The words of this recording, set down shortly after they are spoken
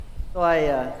So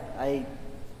I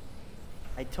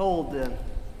told the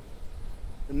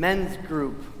men's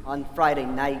group on Friday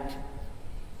night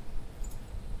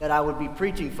that I would be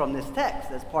preaching from this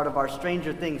text as part of our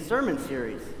Stranger Things sermon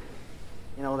series.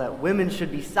 You know, that women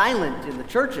should be silent in the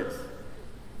churches.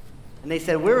 And they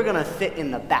said, we're going to sit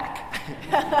in the back.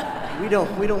 We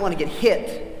don't want to get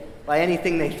hit by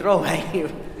anything they throw at you.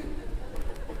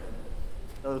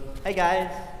 So, hey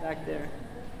guys, back there.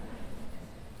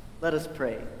 Let us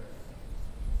pray.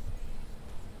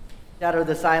 Shatter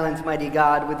the silence, mighty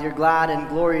God, with your glad and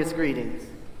glorious greetings.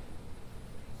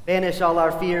 Banish all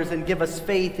our fears and give us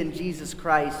faith in Jesus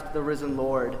Christ, the risen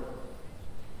Lord.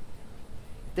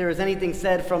 If there is anything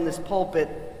said from this pulpit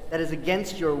that is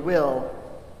against your will,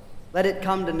 let it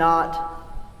come to naught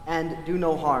and do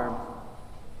no harm.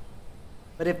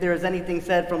 But if there is anything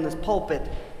said from this pulpit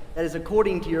that is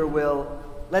according to your will,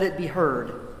 let it be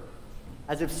heard,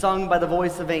 as if sung by the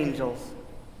voice of angels,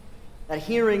 that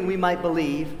hearing we might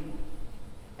believe,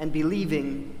 and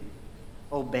believing,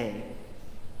 obey.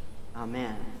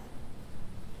 Amen.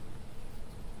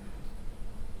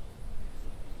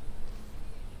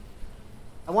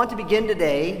 I want to begin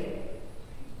today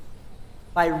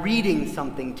by reading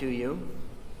something to you.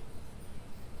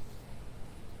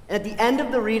 And at the end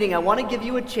of the reading, I want to give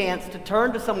you a chance to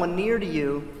turn to someone near to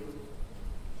you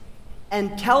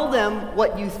and tell them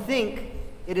what you think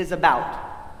it is about,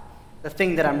 the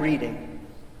thing that I'm reading.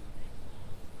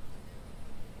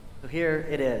 So here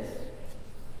it is.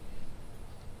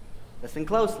 Listen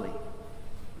closely.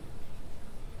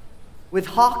 With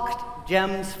hawked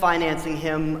gems financing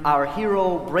him, our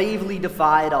hero bravely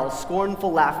defied all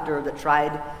scornful laughter that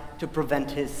tried to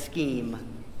prevent his scheme.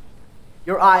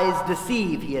 Your eyes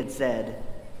deceive, he had said.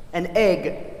 An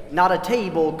egg, not a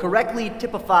table, correctly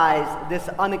typifies this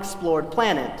unexplored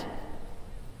planet.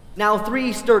 Now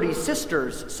 3 sturdy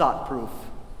sisters sought proof.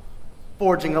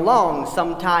 Forging along,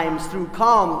 sometimes through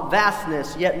calm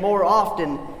vastness, yet more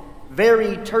often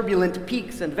very turbulent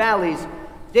peaks and valleys,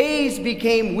 days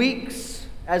became weeks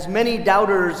as many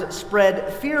doubters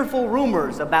spread fearful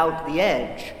rumors about the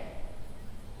edge.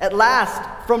 At last,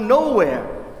 from nowhere,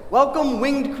 welcome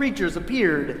winged creatures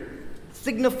appeared,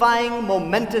 signifying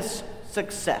momentous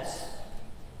success.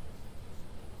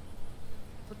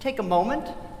 So take a moment,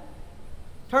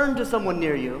 turn to someone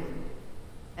near you,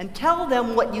 and tell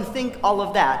them what you think all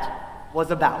of that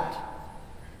was about.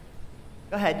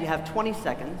 Go ahead, you have 20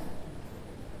 seconds.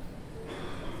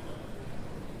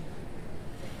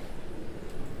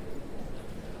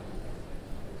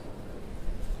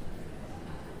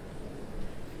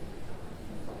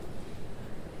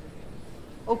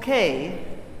 Okay.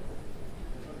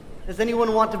 Does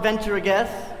anyone want to venture a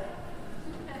guess?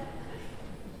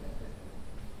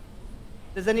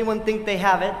 Does anyone think they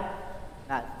have it?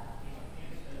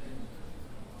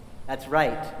 That's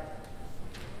right.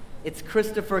 It's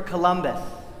Christopher Columbus.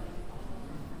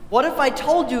 What if I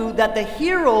told you that the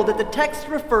hero that the text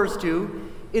refers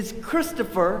to is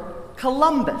Christopher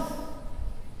Columbus?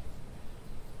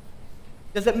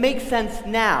 Does it make sense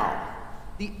now?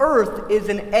 The earth is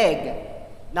an egg,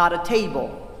 not a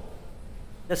table.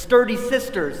 The sturdy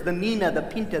sisters, the Nina, the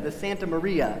Pinta, the Santa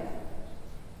Maria.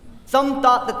 Some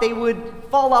thought that they would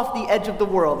fall off the edge of the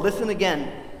world. Listen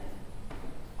again.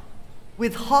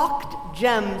 With hawked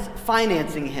gems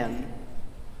financing him,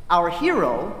 our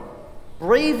hero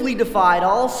bravely defied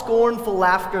all scornful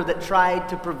laughter that tried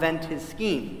to prevent his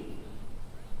scheme.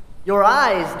 Your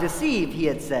eyes deceive, he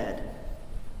had said.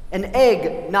 An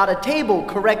egg, not a table,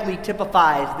 correctly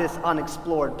typifies this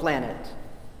unexplored planet.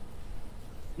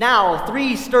 Now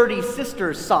 3 sturdy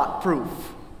sisters sought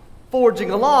proof,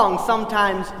 forging along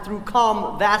sometimes through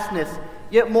calm vastness,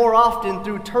 yet more often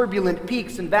through turbulent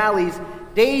peaks and valleys.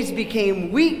 Days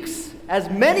became weeks as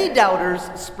many doubters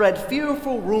spread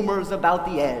fearful rumors about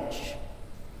the edge.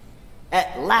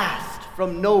 At last,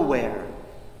 from nowhere,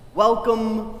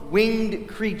 welcome winged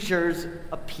creatures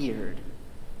appeared,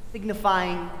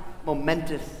 signifying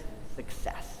momentous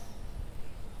success.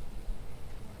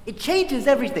 It changes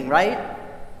everything, right?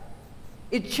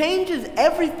 It changes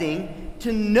everything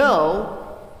to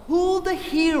know who the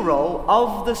hero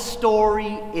of the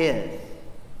story is.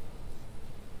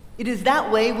 It is that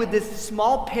way with this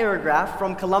small paragraph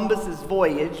from Columbus's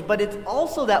voyage, but it's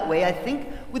also that way, I think,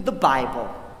 with the Bible.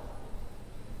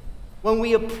 When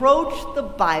we approach the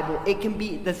Bible, it can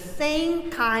be the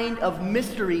same kind of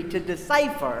mystery to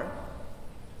decipher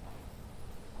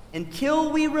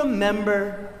until we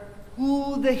remember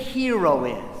who the hero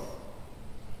is.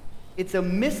 It's a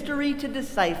mystery to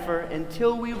decipher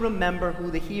until we remember who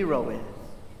the hero is.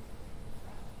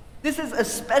 This is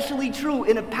especially true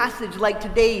in a passage like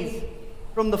today's,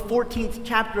 from the 14th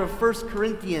chapter of 1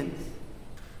 Corinthians,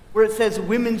 where it says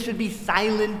women should be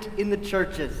silent in the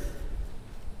churches.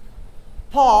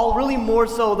 Paul, really more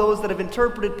so those that have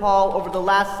interpreted Paul over the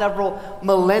last several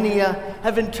millennia,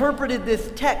 have interpreted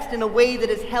this text in a way that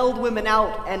has held women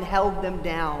out and held them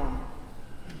down.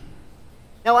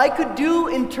 Now, I could do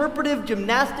interpretive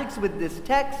gymnastics with this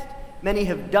text. Many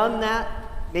have done that.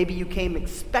 Maybe you came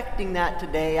expecting that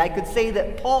today. I could say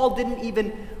that Paul didn't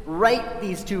even write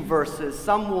these two verses.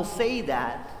 Some will say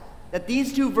that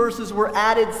these two verses were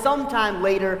added sometime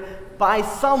later by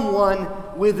someone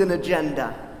with an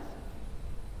agenda.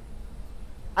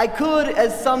 I could,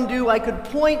 as some do, I could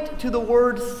point to the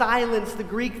word silence. The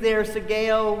Greek there,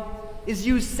 sageo, is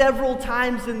used several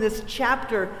times in this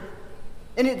chapter.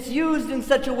 And it's used in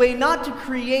such a way not to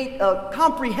create a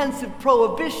comprehensive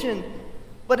prohibition,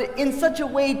 but in such a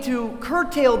way to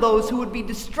curtail those who would be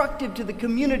destructive to the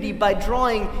community by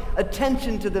drawing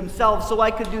attention to themselves. So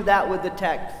I could do that with the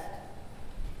text.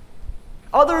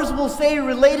 Others will say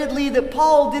relatedly that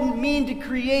Paul didn't mean to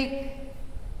create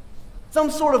some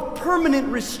sort of permanent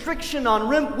restriction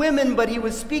on women, but he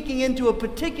was speaking into a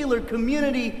particular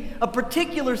community, a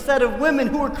particular set of women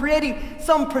who were creating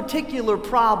some particular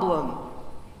problem.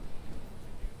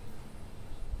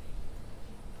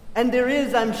 And there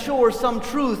is, I'm sure, some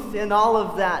truth in all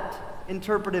of that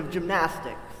interpretive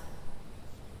gymnastics.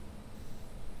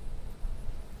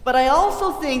 But I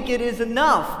also think it is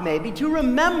enough, maybe, to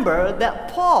remember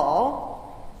that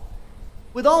Paul,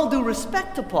 with all due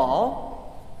respect to Paul,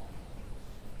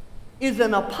 is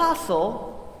an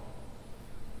apostle,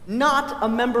 not a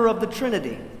member of the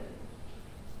Trinity.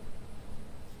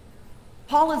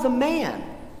 Paul is a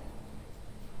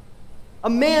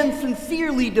man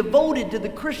sincerely devoted to the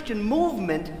Christian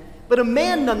movement, but a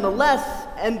man nonetheless.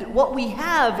 And what we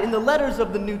have in the letters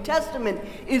of the New Testament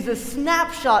is a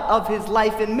snapshot of his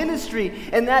life and ministry.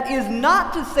 And that is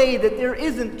not to say that there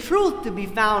isn't truth to be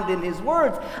found in his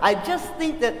words. I just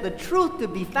think that the truth to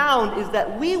be found is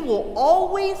that we will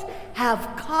always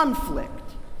have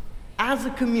conflict as a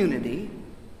community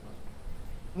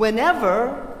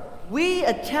whenever we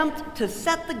attempt to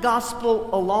set the gospel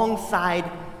alongside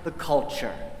the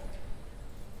culture.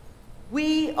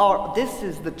 This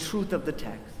is the truth of the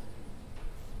text.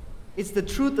 It's the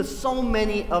truth of so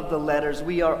many of the letters.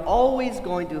 We are always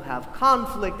going to have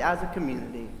conflict as a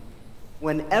community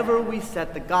whenever we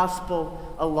set the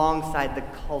gospel alongside the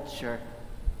culture.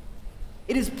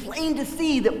 It is plain to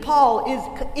see that Paul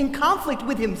is in conflict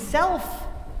with himself.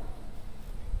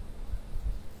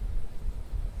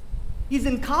 He's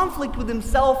in conflict with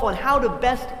himself on how to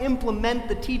best implement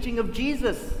the teaching of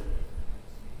Jesus.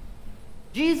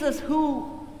 Jesus,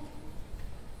 who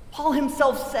Paul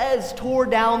himself says tore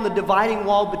down the dividing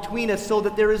wall between us so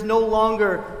that there is no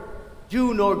longer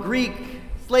Jew nor Greek,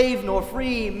 slave nor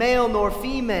free, male nor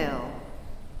female.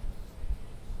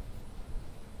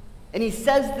 And he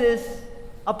says this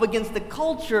up against the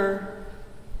culture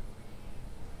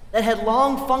that had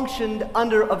long functioned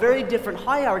under a very different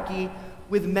hierarchy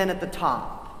with men at the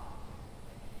top.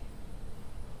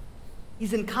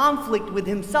 He's in conflict with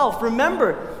himself.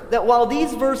 Remember that while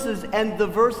these verses and the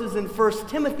verses in 1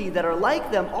 Timothy that are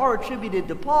like them are attributed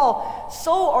to Paul,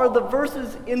 so are the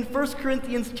verses in 1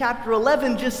 Corinthians chapter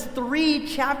 11, just 3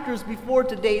 chapters before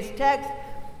today's text,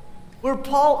 where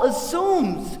Paul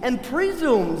assumes and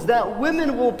presumes that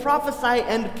women will prophesy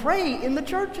and pray in the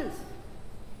churches.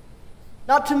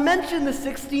 Not to mention the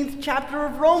 16th chapter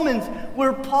of Romans,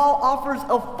 where Paul offers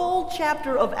a full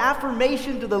chapter of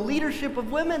affirmation to the leadership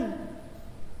of women.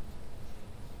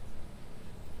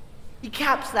 He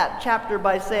caps that chapter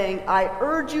by saying, I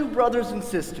urge you, brothers and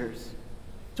sisters,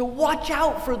 to watch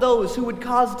out for those who would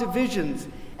cause divisions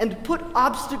and put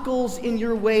obstacles in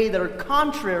your way that are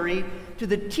contrary to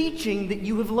the teaching that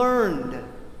you have learned.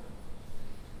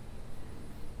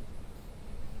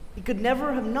 He could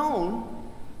never have known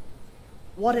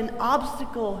what an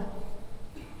obstacle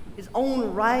his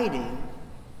own writing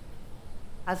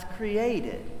has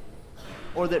created,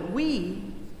 or that we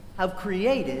have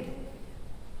created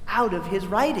out of his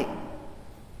writing.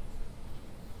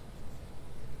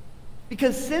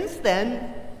 Because since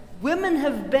then, women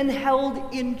have been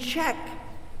held in check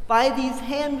by these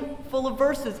handful of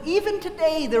verses. Even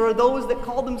today, there are those that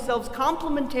call themselves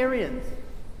complementarians,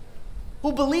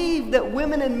 who believe that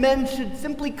women and men should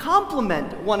simply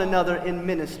complement one another in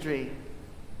ministry,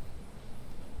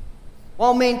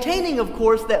 while maintaining, of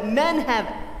course, that men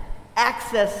have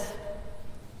access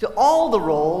to all the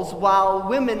roles while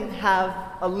women have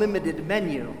a limited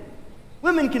menu.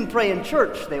 Women can pray in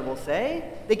church, they will say.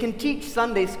 They can teach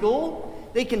Sunday school.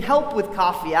 They can help with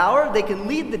coffee hour. They can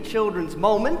lead the children's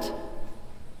moment.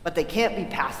 But they can't be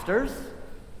pastors.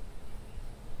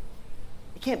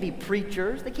 They can't be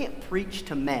preachers. They can't preach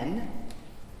to men.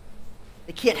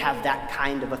 They can't have that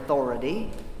kind of authority.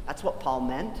 That's what Paul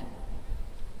meant.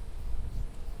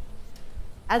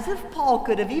 As if Paul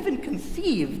could have even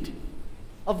conceived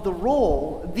of the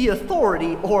role, the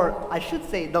authority, or I should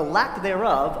say the lack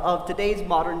thereof, of today's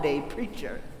modern day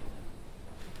preacher.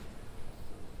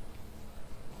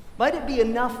 Might it be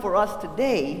enough for us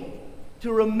today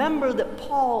to remember that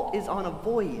Paul is on a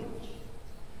voyage?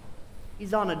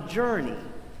 He's on a journey.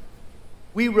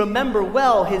 We remember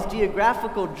well his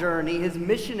geographical journey, his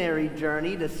missionary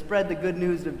journey to spread the good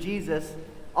news of Jesus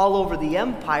all over the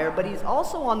empire, but he's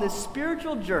also on this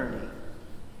spiritual journey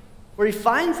where he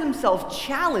finds himself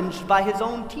challenged by his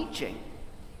own teaching,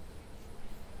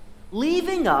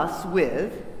 leaving us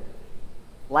with,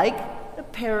 like the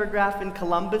paragraph in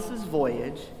Columbus's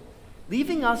voyage,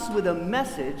 leaving us with a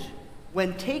message,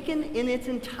 when taken in its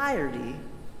entirety,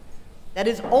 that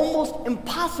is almost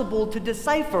impossible to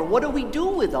decipher. What do we do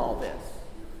with all this?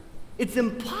 It's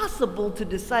impossible to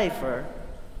decipher,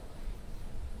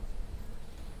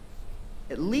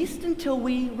 at least until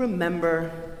we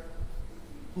remember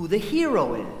who the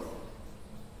hero is.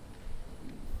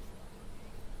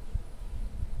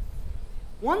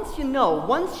 Once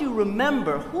you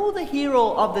remember who the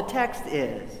hero of the text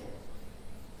is,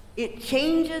 it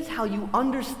changes how you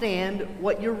understand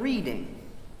what you're reading.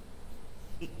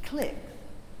 It clicks.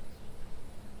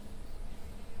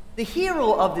 The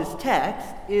hero of this text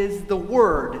is the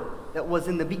Word that was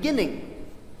in the beginning.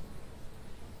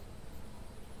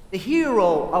 The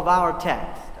hero of our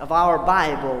text, of our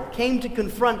Bible, came to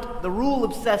confront the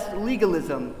rule-obsessed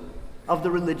legalism of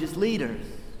the religious leaders.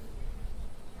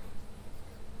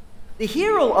 The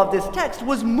hero of this text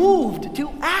was moved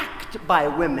to act by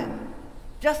women.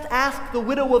 Just ask the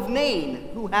widow of Nain,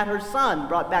 who had her son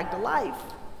brought back to life.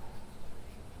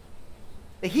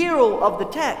 The hero of the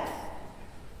text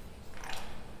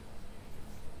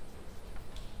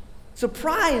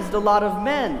surprised a lot of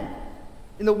men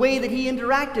in the way that he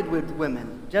interacted with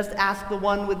women. Just ask the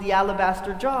one with the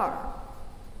alabaster jar.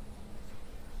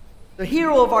 The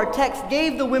hero of our text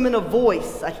gave the women a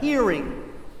voice, a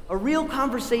hearing, a real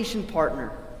conversation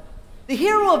partner. The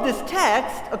hero of this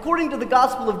text, according to the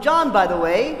Gospel of John, by the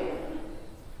way,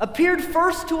 appeared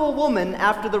first to a woman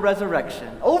after the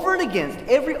resurrection. Over and against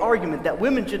every argument that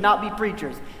women should not be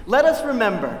preachers, let us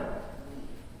remember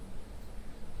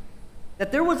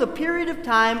that there was a period of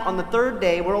time on the third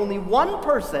day where only one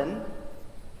person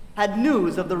had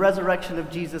news of the resurrection of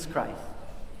Jesus Christ.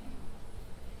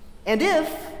 And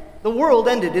if the world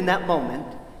ended in that moment,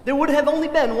 there would have only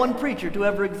been one preacher to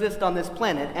ever exist on this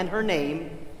planet, and her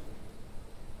name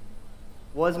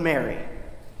was Mary.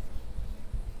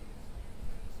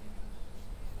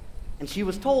 And she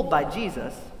was told by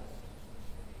Jesus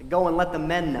to go and let the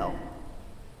men know.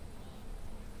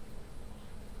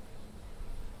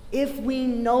 If we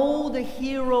know the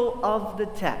hero of the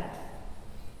text,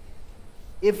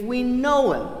 if we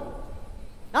know him,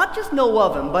 not just know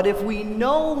of him, but if we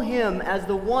know him as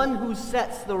the one who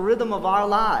sets the rhythm of our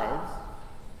lives,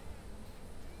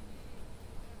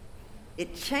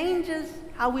 it changes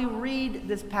how we read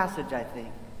this passage, I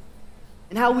think,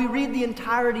 and how we read the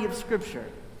entirety of Scripture.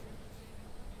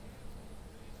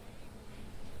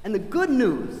 And the good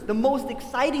news, the most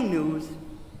exciting news,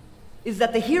 is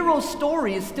that the hero's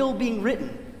story is still being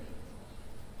written.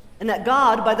 And that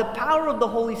God, by the power of the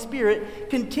Holy Spirit,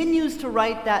 continues to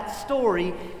write that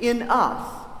story in us.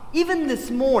 Even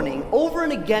this morning, over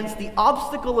and against the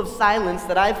obstacle of silence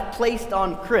that I've placed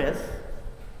on Chris,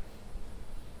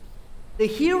 the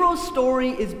hero's story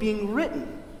is being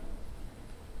written.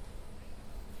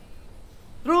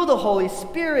 Through the Holy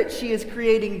Spirit, she is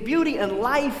creating beauty and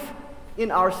life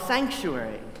in our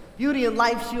sanctuary. Beauty and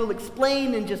life she will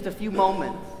explain in just a few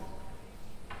moments.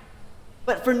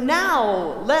 But for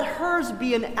now, let hers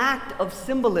be an act of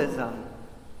symbolism.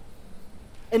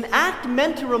 An act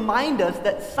meant to remind us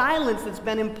that silence that's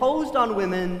been imposed on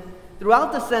women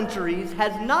throughout the centuries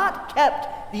has not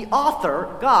kept the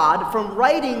author, God, from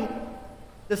writing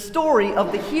the story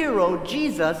of the hero,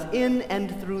 Jesus, in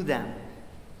and through them.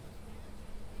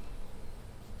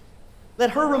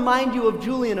 Let her remind you of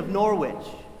Julian of Norwich,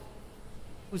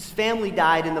 whose family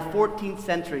died in the 14th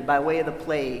century by way of the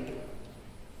plague.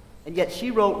 And yet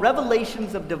she wrote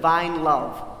Revelations of Divine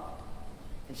Love,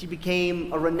 and she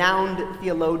became a renowned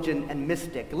theologian and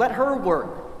mystic. Let her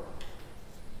work,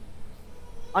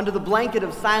 under the blanket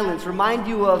of silence, remind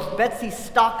you of Betsy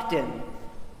Stockton,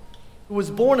 who was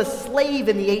born a slave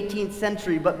in the 18th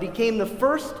century, but became the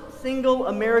first single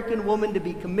American woman to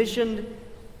be commissioned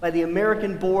by the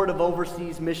American Board of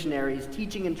Overseas Missionaries,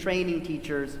 teaching and training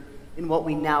teachers in what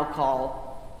we now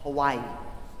call Hawaii.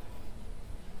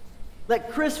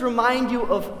 Let Chris remind you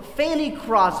of Fanny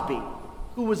Crosby,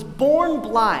 who was born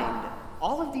blind.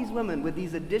 All of these women with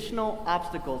these additional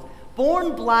obstacles,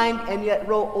 born blind and yet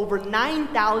wrote over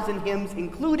 9,000 hymns,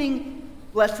 including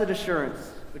Blessed Assurance,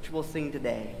 which we'll sing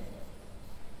today.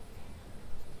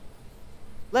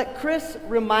 Let Chris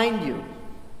remind you,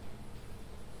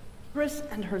 Chris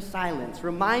and her silence,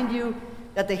 remind you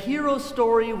that the hero's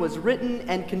story was written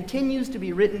and continues to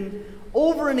be written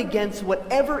over and against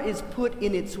whatever is put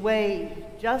in its way.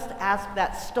 Just ask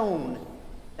that stone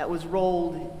that was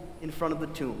rolled in front of the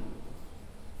tomb.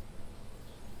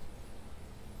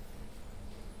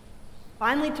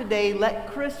 Finally today,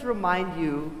 let Chris remind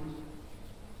you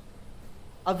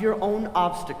of your own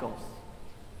obstacles.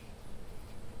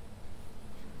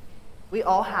 We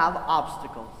all have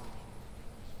obstacles.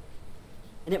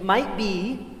 And it might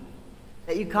be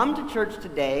that you come to church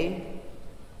today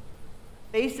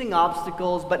facing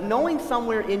obstacles, but knowing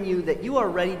somewhere in you that you are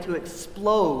ready to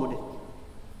explode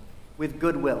with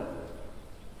goodwill.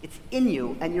 It's in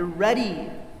you, and you're ready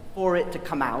for it to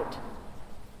come out.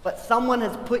 But someone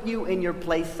has put you in your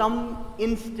place. Some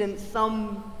instance,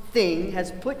 something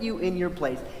has put you in your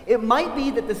place. It might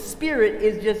be that the Spirit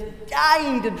is just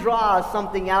dying to draw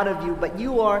something out of you, but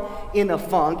you are in a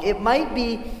funk. It might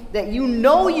be that you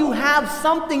know you have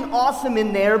something awesome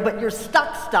in there, but you're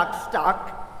stuck.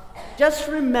 Just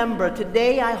remember,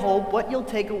 today I hope what you'll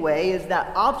take away is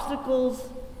that obstacles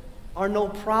are no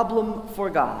problem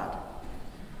for God.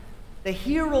 The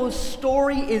hero's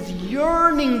story is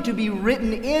yearning to be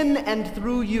written in and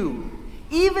through you.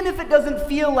 Even if it doesn't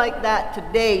feel like that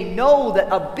today, know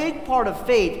that a big part of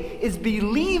faith is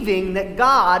believing that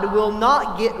God will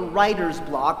not get writer's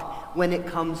block when it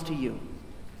comes to you.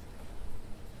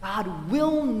 God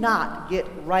will not get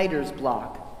writer's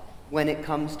block when it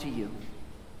comes to you.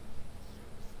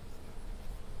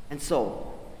 And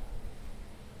so,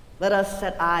 let us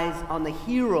set eyes on the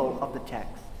hero of the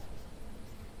text.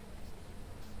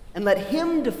 And let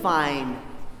him define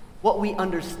what we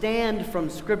understand from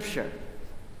Scripture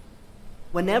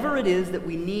whenever it is that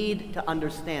we need to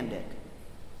understand it.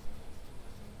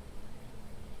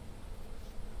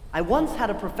 I once had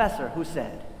a professor who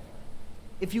said,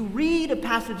 if you read a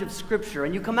passage of Scripture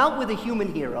and you come out with a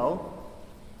human hero,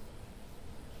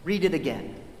 read it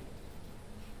again.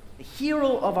 The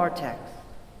hero of our text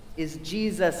is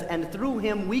Jesus, and through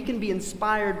him we can be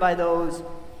inspired by those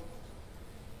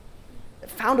that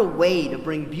found a way to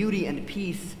bring beauty and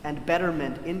peace and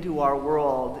betterment into our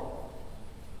world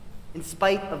in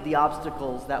spite of the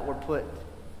obstacles that were put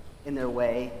in their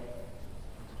way.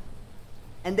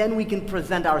 And then we can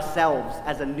present ourselves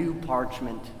as a new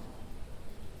parchment,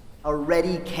 a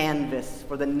ready canvas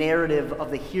for the narrative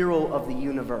of the hero of the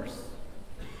universe.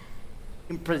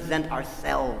 We can present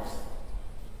ourselves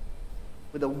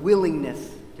with a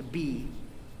willingness to be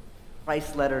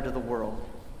Christ's letter to the world.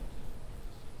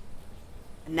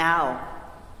 And now,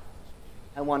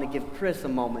 I want to give Chris a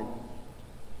moment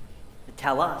to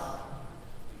tell us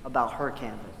about her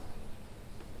canvas.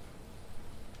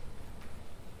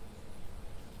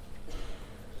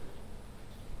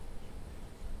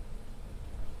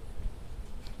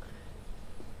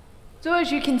 So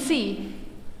as you can see,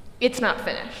 it's not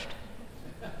finished.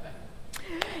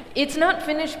 It's not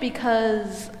finished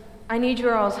because I need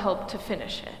your all's help to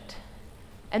finish it.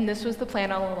 And this was the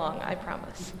plan all along, I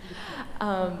promise.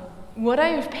 What I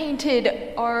have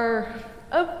painted are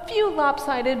a few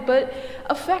lopsided but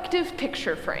effective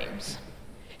picture frames.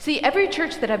 See, every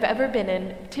church that I've ever been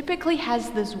in typically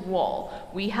has this wall.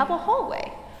 We have a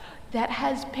hallway that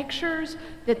has pictures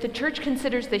that the church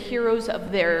considers the heroes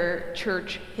of their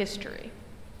church history.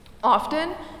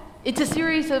 Often, it's a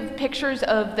series of pictures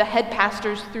of the head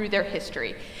pastors through their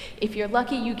history. If you're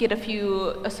lucky, you get a few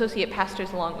associate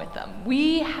pastors along with them.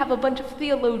 We have a bunch of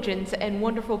theologians and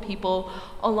wonderful people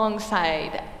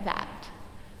alongside that.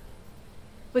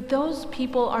 But those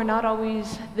people are not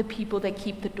always the people that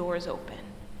keep the doors open.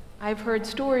 I've heard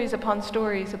stories upon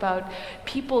stories about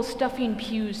people stuffing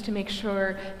pews to make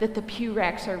sure that the pew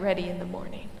racks are ready in the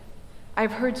morning.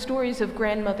 I've heard stories of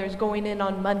grandmothers going in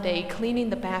on Monday, cleaning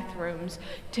the bathrooms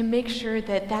to make sure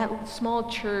that that small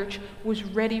church was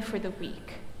ready for the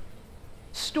week.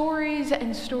 Stories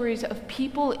and stories of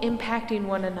people impacting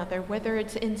one another, whether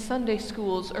it's in Sunday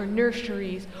schools or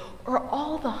nurseries, or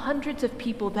all the hundreds of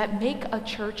people that make a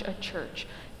church,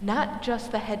 not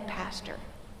just the head pastor.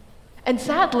 And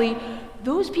sadly,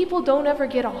 those people don't ever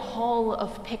get a hall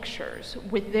of pictures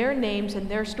with their names and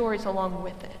their stories along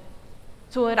with it.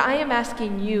 So what I am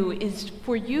asking you is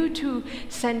for you to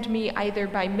send me either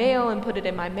by mail and put it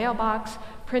in my mailbox,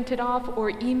 print it off,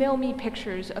 or email me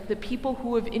pictures of the people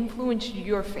who have influenced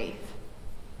your faith.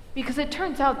 Because it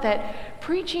turns out that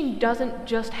preaching doesn't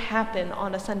just happen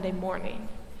on a Sunday morning,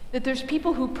 that there's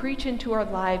people who preach into our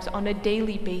lives on a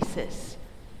daily basis.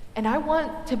 And I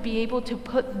want to be able to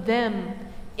put them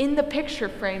in the picture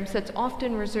frames that's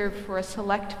often reserved for a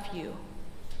select few.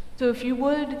 So if you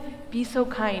would be so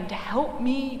kind to help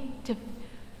me to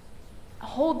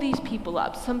hold these people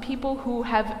up, some people who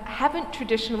haven't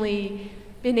traditionally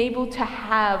been able to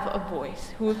have a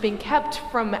voice, who have been kept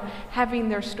from having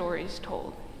their stories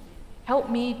told. Help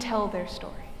me tell their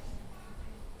stories.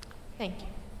 Thank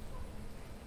you.